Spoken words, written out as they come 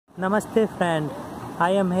Namaste friend,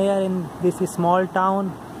 I am here in this small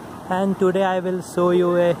town and today I will show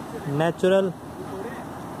you a natural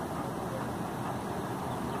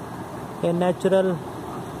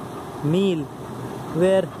meal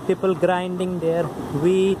where people grinding their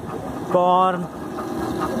wheat, corn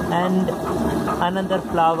and another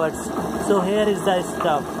flowers. So here is the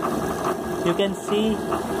stuff. You can see.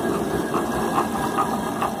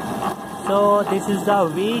 So this is the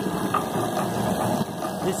wheat,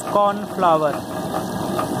 this corn flour,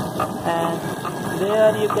 and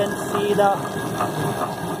there you can see the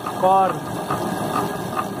corn,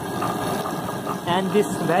 and this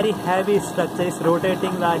very heavy structure is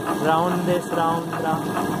rotating like round,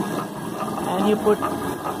 and you put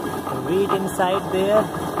wheat inside there,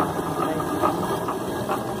 like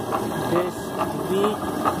this wheat,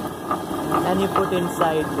 and you put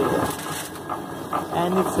inside there,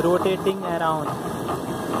 and it's rotating around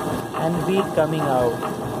and wheat coming out.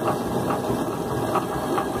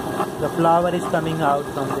 The flour is coming out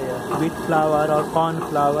from there, wheat flour or corn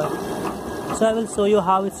flour. So I will show you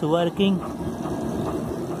how it's working.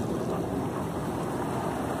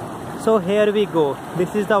 So here we go.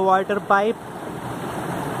 This is the water pipe,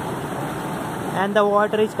 and the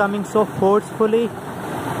water is coming so forcefully,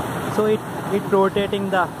 so it rotating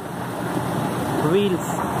the wheels.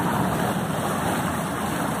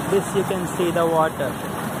 This you can see the water.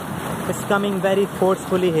 It's coming very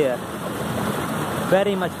forcefully here,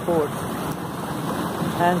 very much force,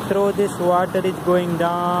 and through this water is going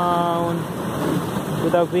down to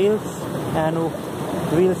the wheels, and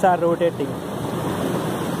wheels are rotating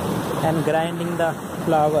and grinding the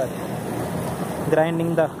flour,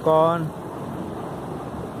 grinding the corn.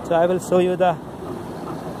 So I will show you the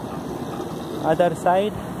other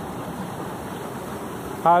side,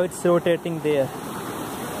 how it's rotating there.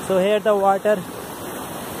 So here the water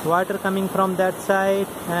coming from that side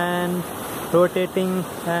and rotating,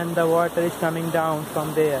 and the water is coming down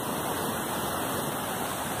from there.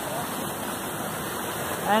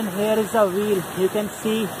 And here is the wheel. You can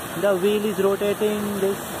see the wheel is rotating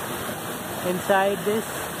this inside this.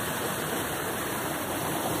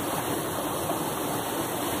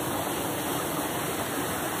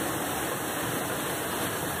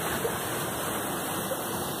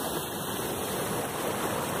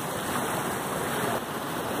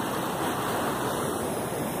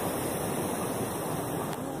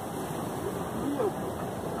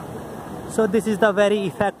 So this is the very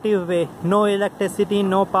effective way. No electricity,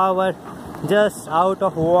 no power, just out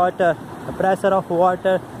of water, the pressure of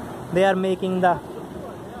water, they are making the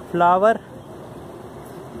flour,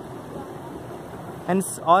 and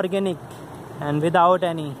it's organic and without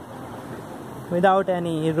any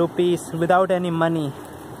rupees, without any money.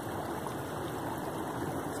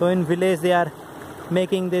 So in village they are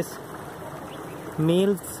making this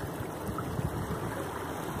meals,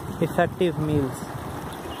 effective meals,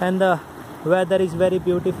 and the weather is very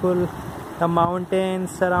beautiful, the mountains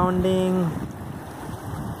surrounding,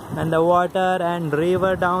 and the water and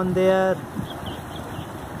river down there,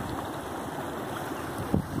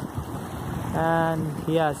 and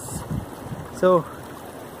yes. So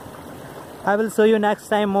I will show you next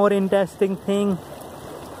time more interesting thing.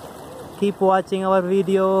 Keep watching our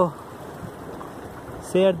video,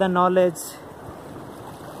 share the knowledge,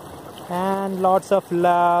 and lots of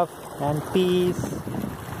love and peace,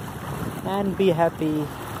 and be happy.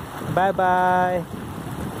 Bye bye.